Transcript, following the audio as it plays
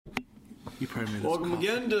You probably made Welcome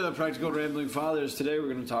again to Practical Rambling Fathers. Today we're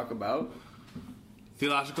going to talk about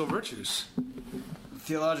Theological Virtues.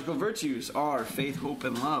 Theological virtues are faith, hope,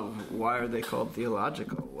 and love. Why are they called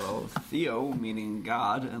theological? Well, theo meaning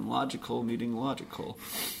God and logical meaning logical.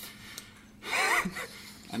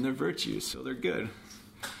 And they're virtues, so they're good.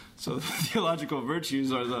 So the theological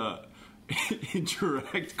virtues are the in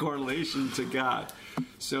direct correlation to God.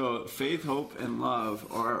 So faith, hope, and love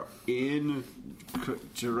are in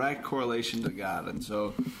direct correlation to God. And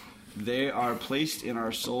so they are placed in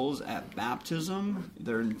our souls at baptism.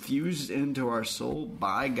 They're infused into our soul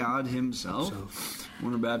by God Himself.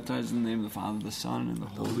 When we're baptized in the name of the Father, the Son, and the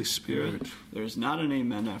Holy Spirit. There's not an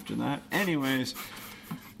amen after that. Anyways,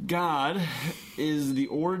 God is the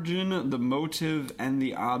origin, the motive, and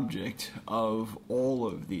the object of all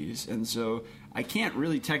of these. And so I can't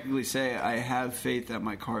really technically say I have faith that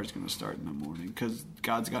my car is going to start in the morning, because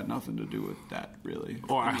God's got nothing to do with that, really.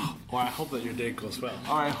 Or I hope that your day goes well.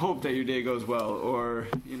 Or I hope that your day goes well. Or,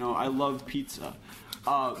 I love pizza.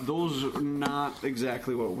 Those are not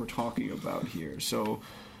exactly what we're talking about here. So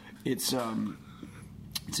it's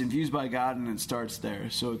infused by God, and it starts there.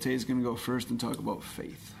 So today's going to go first and talk about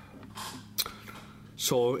faith.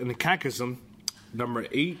 So in the Catechism, number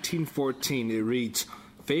 1814, it reads,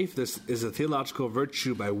 "Faith is a theological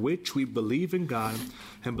virtue by which we believe in God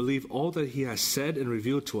and believe all that He has said and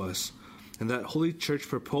revealed to us, and that Holy Church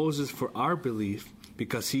proposes for our belief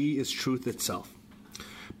because He is truth itself.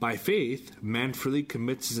 By faith, man freely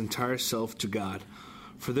commits his entire self to God.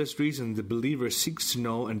 For this reason, the believer seeks to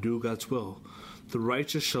know and do God's will. The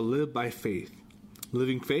righteous shall live by faith.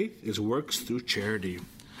 Living faith is works through charity."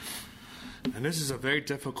 And this is a very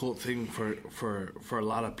difficult thing for a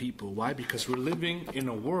lot of people. Why? Because we're living in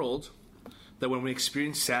a world that when we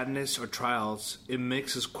experience sadness or trials, it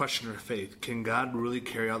makes us question our faith. Can God really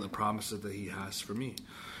carry out the promises that He has for me?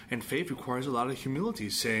 And faith requires a lot of humility,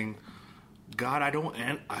 saying, God, I don't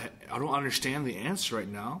understand the answer right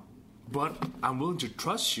now, but I'm willing to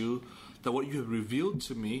trust You that what You have revealed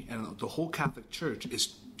to me and the whole Catholic Church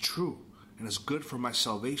is true and is good for my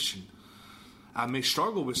salvation. I may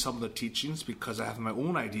struggle with some of the teachings because I have my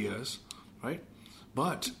own ideas, right?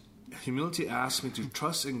 But humility asks me to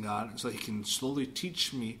trust in God so that He can slowly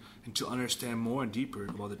teach me and to understand more and deeper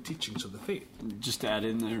about the teachings of the faith. Just to add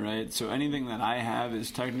in there, right? So anything that I have is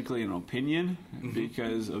technically an opinion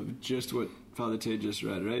because of just what Father Tay just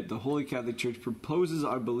read, right? The Holy Catholic Church proposes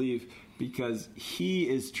our belief because He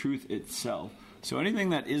is truth itself. So anything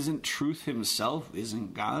that isn't truth Himself,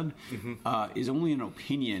 isn't God, is only an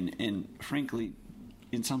opinion, and frankly,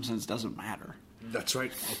 in some sense, doesn't matter. That's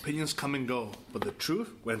right. Opinions come and go, but the truth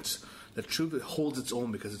holds its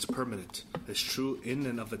own because it's permanent. It's true in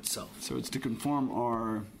and of itself. So it's to conform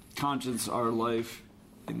our conscience, our life,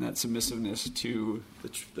 in that submissiveness to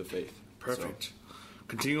the faith. Perfect. So.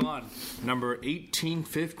 Continue on. Number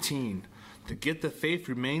 1815. To get the faith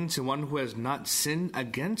remains in one who has not sinned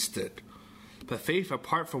against it. But faith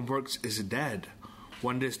apart from works is dead.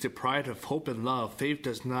 One is deprived of hope and love. Faith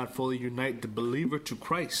does not fully unite the believer to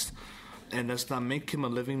Christ and does not make him a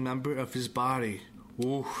living member of His body.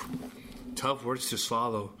 Ooh, tough words to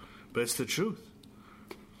swallow, but it's the truth.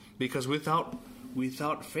 Because without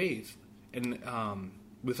faith and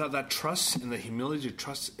without that trust and the humility to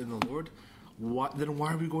trust in the Lord, then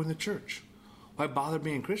why are we going to church? Why bother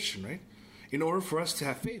being Christian, right? In order for us to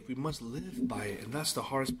have faith, we must live by it, and that's the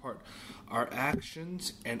hardest part. Our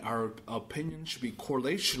actions and our opinions should be in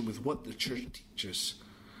correlation with what the church teaches.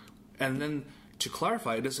 And then, to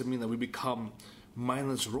clarify, it doesn't mean that we become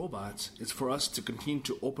mindless robots. It's for us to continue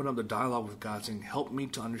to open up the dialogue with God, saying, help me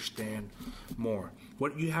to understand more.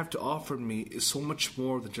 What You have to offer me is so much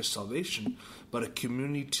more than just salvation, but a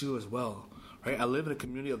community too as well. Right? I live in a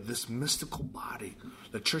community of this mystical body,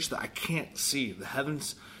 the church that I can't see, the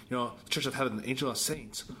heavens, the church of heaven, the angel of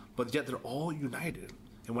saints, but yet they're all united.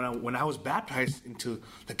 And when I was baptized into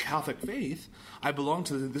the Catholic faith, I belong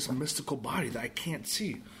to this mystical body that I can't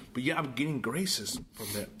see, but yet I'm getting graces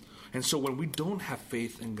from it. And so when we don't have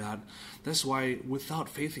faith in God, that's why without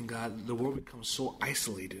faith in God, the world becomes so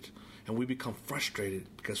isolated, and we become frustrated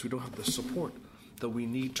because we don't have the support that we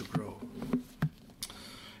need to grow.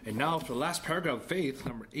 And now for the last paragraph of faith,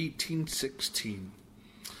 number 1816.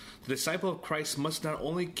 The disciple of Christ must not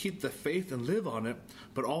only keep the faith and live on it,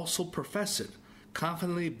 but also profess it,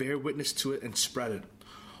 confidently bear witness to it, and spread it.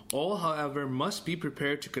 All, however, must be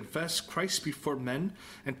prepared to confess Christ before men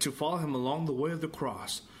and to follow Him along the way of the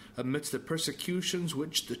cross, amidst the persecutions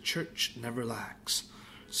which the church never lacks.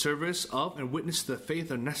 Service of and witness to the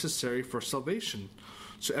faith are necessary for salvation.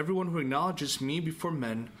 So everyone who acknowledges me before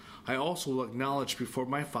men, I also will acknowledge before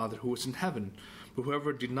my Father who is in heaven. But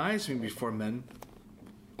whoever denies me before men,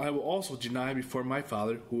 I will also deny before my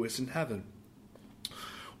Father who is in heaven.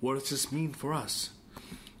 What does this mean for us?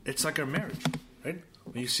 It's like our marriage, right?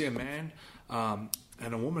 When you see a man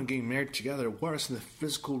and a woman getting married together, what are some of the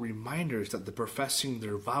physical reminders that they're professing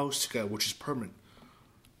their vows together, which is permanent?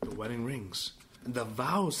 The wedding rings. And the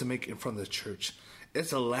vows they make in front of the church.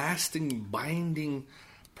 It's a lasting, binding,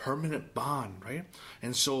 permanent bond, right?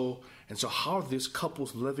 And so how are these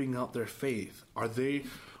couples living out their faith? Are they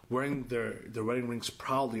wearing their wedding rings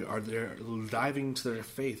proudly? Are they diving into their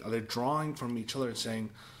faith? Are they drawing from each other and saying,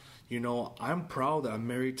 I'm proud that I'm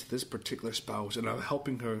married to this particular spouse and I'm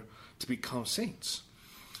helping her to become saints?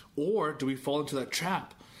 Or do we fall into that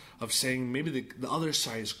trap of saying maybe the other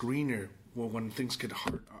side is greener when things get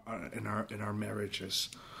hard in our marriages,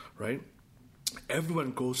 right?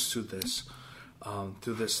 Everyone goes through this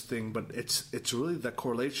thing, but it's really that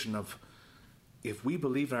correlation of, if we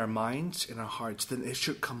believe in our minds, in our hearts, then it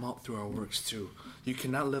should come out through our works too. You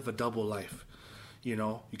cannot live a double life.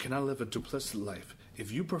 You cannot live a duplicit life.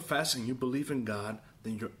 If you profess and you believe in God,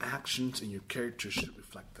 then your actions and your character should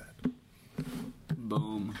reflect that.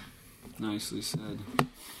 Boom. Nicely said.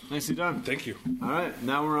 Nicely done. Thank you. All right,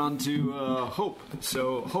 now we're on to hope.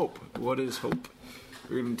 So, hope. What is hope?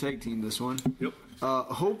 We're going to tag team this one. Yep.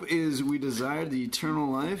 Hope is we desire the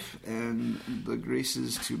eternal life and the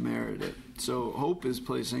graces to merit it. So, hope is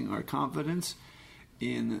placing our confidence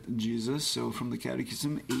in Jesus. So, from the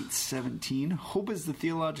Catechism 8:17, hope is the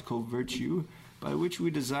theological virtue by which we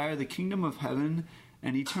desire the kingdom of heaven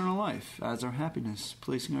and eternal life as our happiness,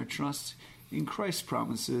 placing our trust in Christ's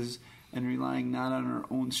promises and relying not on our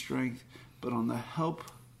own strength, but on the help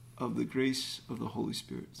of the grace of the Holy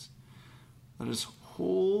Spirit. Let us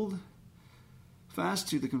hold fast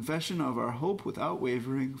to the confession of our hope without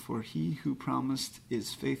wavering, for he who promised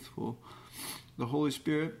is faithful. The Holy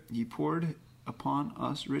Spirit he poured upon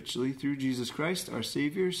us richly through Jesus Christ, our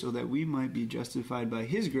Savior, so that we might be justified by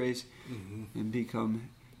his grace and become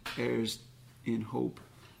heirs in hope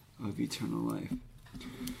of eternal life.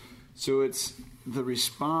 So it's the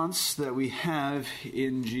response that we have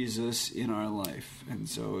in Jesus in our life. And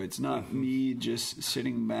so it's not me just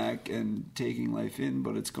sitting back and taking life in,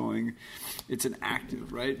 but it's an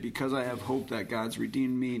active, right? Because I have hope that God's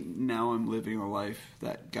redeemed me, now I'm living a life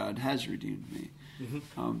that God has redeemed me.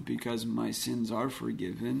 Because my sins are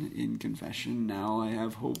forgiven in confession, now I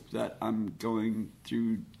have hope that I'm going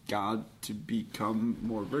through God to become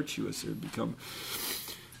more virtuous or become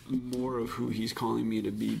more of who he's calling me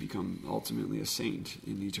to become ultimately a saint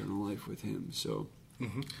in eternal life with him. So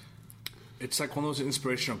it's like one of those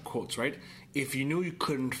inspirational quotes, right? If you knew you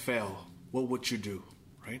couldn't fail, what would you do,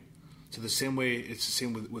 right? So the same way, it's the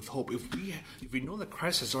same with hope. If we know that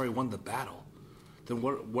Christ has already won the battle, then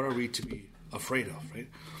what are we to be afraid of, right?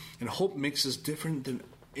 And hope makes us different than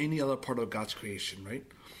any other part of God's creation, right?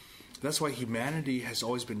 That's why humanity has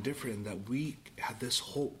always been different, in that we have this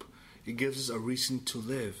hope. It gives us a reason to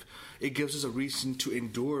live. It gives us a reason to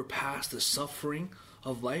endure past the suffering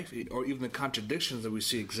of life, or even the contradictions that we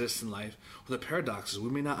see exist in life, or the paradoxes. We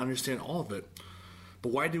may not understand all of it,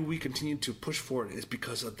 but why do we continue to push forward? It's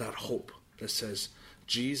because of that hope that says,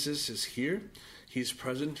 Jesus is here, he's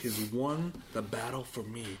present, he's won the battle for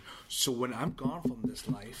me. So when I'm gone from this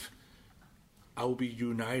life, I will be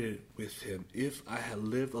united with him if I had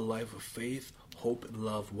lived a life of faith, hope, and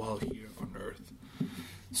love while here on earth.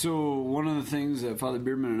 So one of the things that Father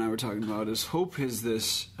Beardman and I were talking about is hope is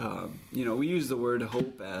this, we use the word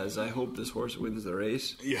hope as, I hope this horse wins the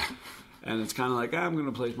race. Yeah. And it's kind of like, I'm going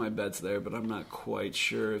to place my bets there, but I'm not quite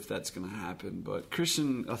sure if that's going to happen. But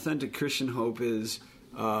authentic Christian hope is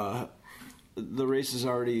the race is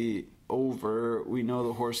already over. We know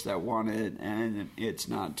the horse that won it, and it's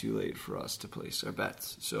not too late for us to place our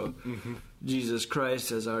bets. So Jesus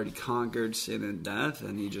Christ has already conquered sin and death,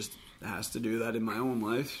 and he just has to do that in my own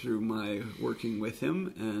life through my working with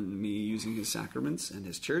him and me using his sacraments and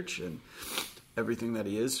his church and everything that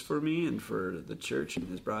he is for me and for the church and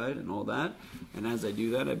his bride and all that. And as I do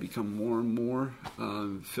that, I become more and more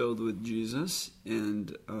filled with Jesus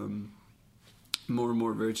and more and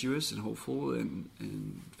more virtuous and hopeful and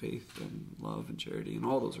faith and love and charity and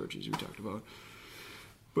all those virtues we talked about.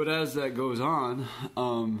 But as that goes on,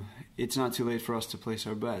 it's not too late for us to place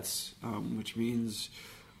our bets, which means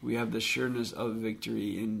we have the sureness of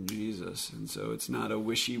victory in Jesus. And so it's not a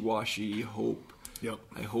wishy-washy hope. Yep.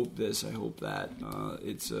 I hope this, I hope that.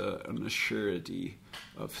 It's an assurity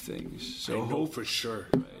of things. So I know for sure.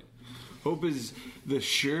 Right. Hope is the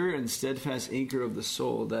sure and steadfast anchor of the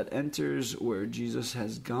soul that enters where Jesus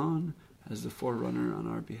has gone as the forerunner on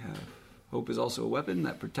our behalf. Hope is also a weapon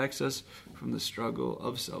that protects us from the struggle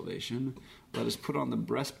of salvation. Let us put on the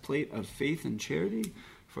breastplate of faith and charity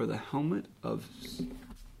for the helmet of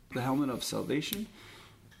salvation,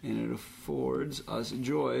 and it affords us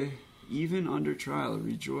joy even under trial.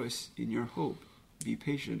 Rejoice in your hope. Be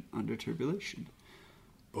patient under tribulation.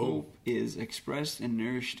 Hope is expressed and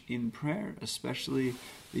nourished in prayer, especially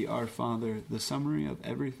the Our Father, the summary of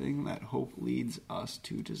everything that hope leads us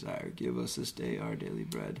to desire. Give us this day our daily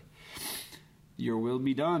bread. Your will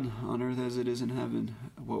be done on earth as it is in heaven.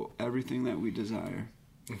 Well, everything that we desire.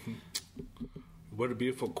 Mm-hmm. What a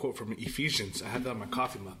beautiful quote from Ephesians. I have that on my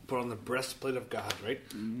coffee mug. Put on the breastplate of God, right?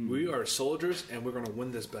 Mm-hmm. We are soldiers, and we're going to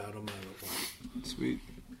win this battle no matter what. Sweet.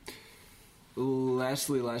 Last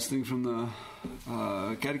thing from the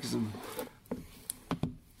Catechism.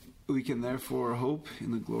 We can therefore hope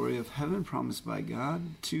in the glory of heaven promised by God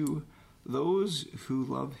to those who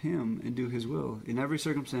love him and do his will. In every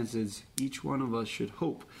circumstance, each one of us should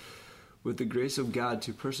hope with the grace of God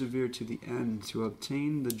to persevere to the end, to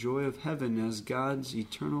obtain the joy of heaven as God's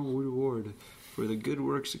eternal reward for the good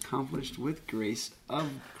works accomplished with grace of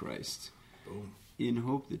Christ. Boom. In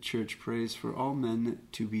hope, the Church prays for all men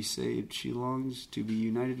to be saved. She longs to be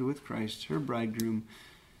united with Christ, her bridegroom,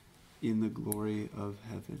 in the glory of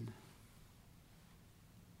heaven.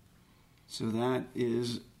 So that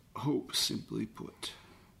is hope, simply put.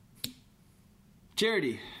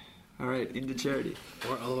 Charity. All right, into charity.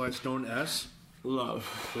 Or otherwise known as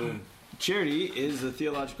love. Boom. Charity is the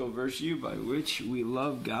theological virtue by which we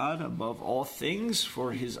love God above all things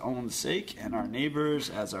for his own sake and our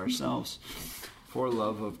neighbors as ourselves for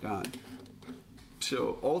love of God.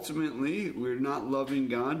 So ultimately, we're not loving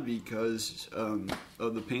God because of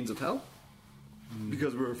the pains of hell,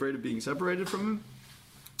 because we're afraid of being separated from him.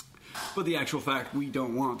 But the actual fact, we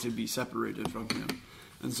don't want to be separated from him.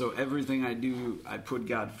 And so everything I do, I put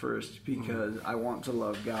God first because I want to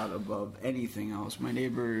love God above anything else. My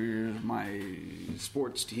neighbor, my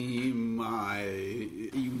sports team,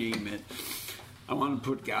 you name it. I want to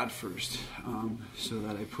put God first, so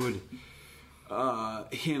that I put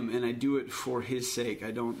him, and I do it for his sake.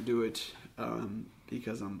 I don't do it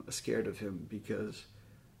because I'm scared of him, because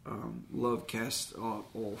love casts out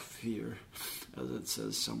all fear, as it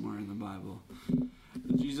says somewhere in the Bible.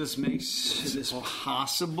 Jesus makes this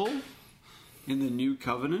possible in the new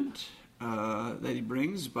covenant that he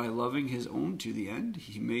brings by loving his own to the end.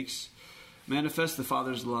 He makes manifest the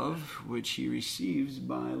Father's love, which he receives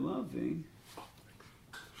by loving.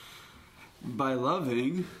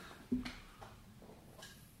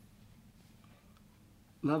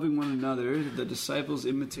 Loving one another, the disciples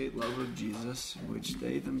imitate love of Jesus, which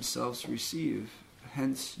they themselves receive.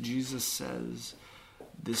 Hence, Jesus says,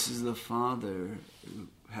 "This is the Father who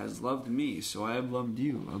has loved me, so I have loved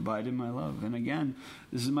you. Abide in my love." And again,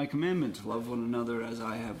 this is my commandment, to love one another as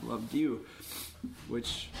I have loved you.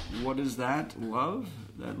 Which, what is that love?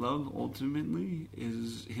 That love ultimately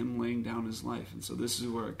is him laying down his life. And so this is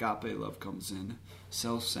where agape love comes in,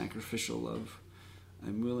 self-sacrificial love.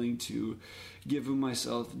 I'm willing to give of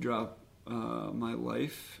myself, drop my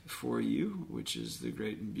life for you, which is the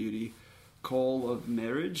great and beauty call of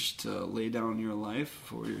marriage, to lay down your life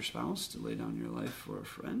for your spouse, to lay down your life for a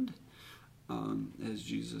friend, as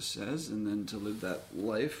Jesus says, and then to live that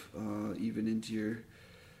life even into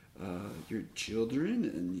your children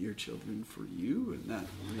and your children for you, and that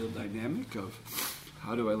real dynamic of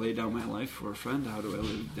how do I lay down my life for a friend, how do I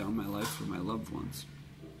lay down my life for my loved ones.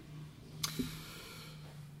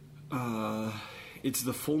 It's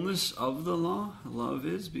the fullness of the law, love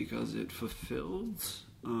is, because it fulfills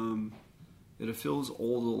all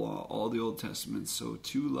the law, all the Old Testament. So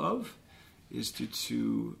to love is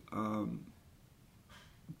to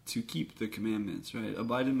keep the commandments, right?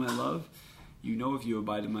 Abide in my love. You know, if you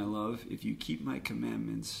abide in my love, if you keep my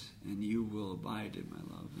commandments, and you will abide in my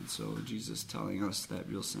love. And so Jesus telling us that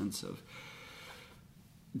real sense of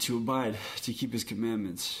to abide, to keep his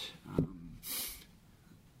commandments.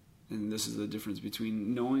 And this is the difference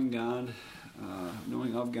between knowing God,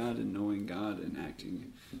 knowing of God, and knowing God and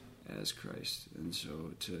acting as Christ. And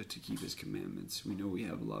so to keep his commandments, we know we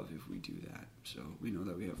have love if we do that. So we know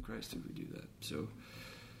that we have Christ if we do that. So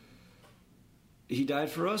he died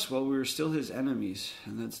for us while we were still his enemies.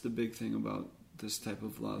 And that's the big thing about this type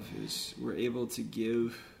of love, is we're able to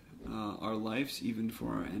give our lives even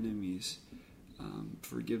for our enemies.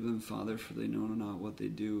 Forgive them, Father, for they know not what they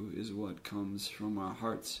do, is what comes from our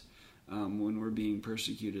hearts. When we're being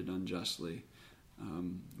persecuted unjustly,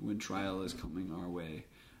 when trial is coming our way,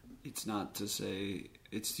 it's not to say,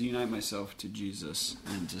 it's to unite myself to Jesus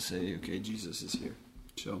and to say, okay, Jesus is here.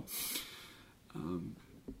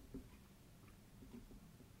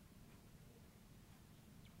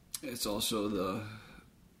 it's also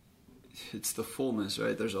it's the fullness,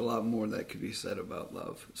 right? There's a lot more that could be said about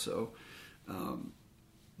love. So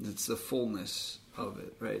it's the fullness of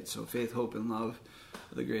it, right? So faith, hope, and love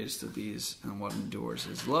are the greatest of these, and what endures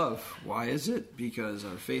is love. Why is it? Because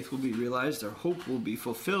our faith will be realized, our hope will be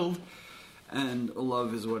fulfilled, and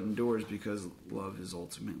love is what endures because love is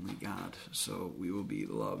ultimately God. So we will be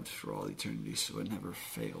loved for all eternity, so it never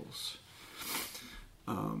fails.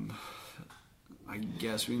 I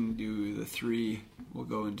guess we can do we'll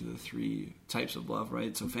go into the three types of love,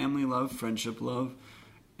 right? So family love, friendship love,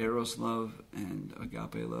 eros love, and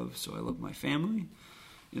agape love. So I love my family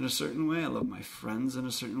in a certain way. I love my friends in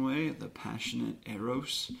a certain way. The passionate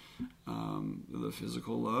eros, the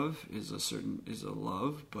physical love is a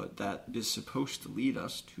love, but that is supposed to lead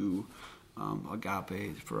us to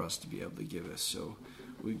agape for us to be able to give us. So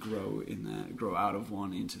we grow in that, grow out of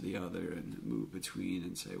one into the other, and move between,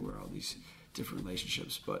 and say we're all these different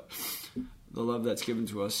relationships. But the love that's given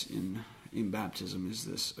to us in baptism is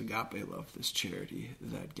this agape love, this charity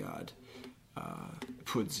that God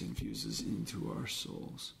infuses into our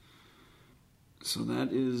souls. So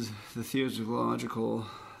that is the theological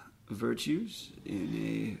virtues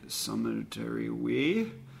in a summatory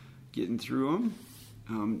way, getting through them,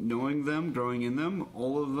 knowing them, growing in them.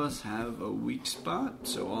 All of us have a weak spot,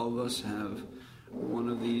 so all of us have one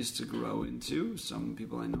of these to grow into. Some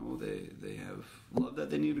people I know, they have love that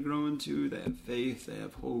they need to grow into, they have faith, they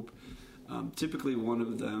have hope. Typically one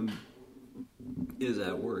of them is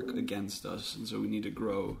at work against us, and so we need to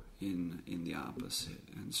grow in the opposite.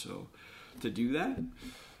 And so to do that,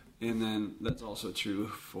 and then that's also true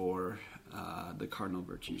for the cardinal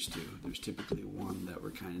virtues too. There's typically one that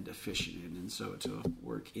we're kind of deficient in, and so to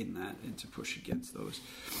work in that and to push against those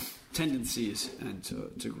tendencies and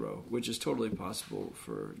to grow, which is totally possible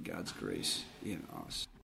for God's grace in us.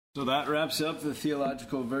 So that wraps up the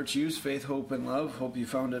theological virtues, faith, hope, and love. Hope you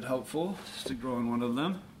found it helpful to grow in one of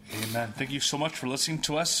them. Amen. Thank you so much for listening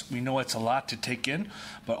to us. We know it's a lot to take in,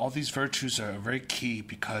 but all these virtues are very key,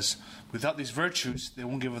 because without these virtues, they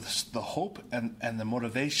won't give us the hope and the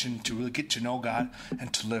motivation to really get to know God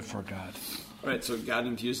and to live for God. All right, so God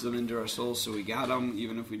infused them into our souls, so we got them.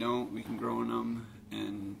 Even if we don't, we can grow in them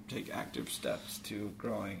and take active steps to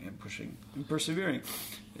growing and pushing and persevering.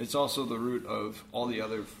 It's also the root of all the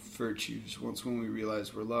other virtues. Once when we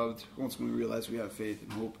realize we're loved, once when we realize we have faith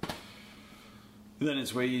and hope, then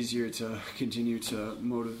it's way easier to continue to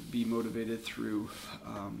be motivated through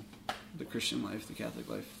the Christian life, the Catholic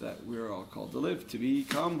life that we're all called to live, to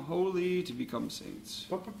become holy, to become saints.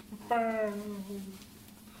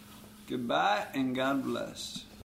 Goodbye, and God bless.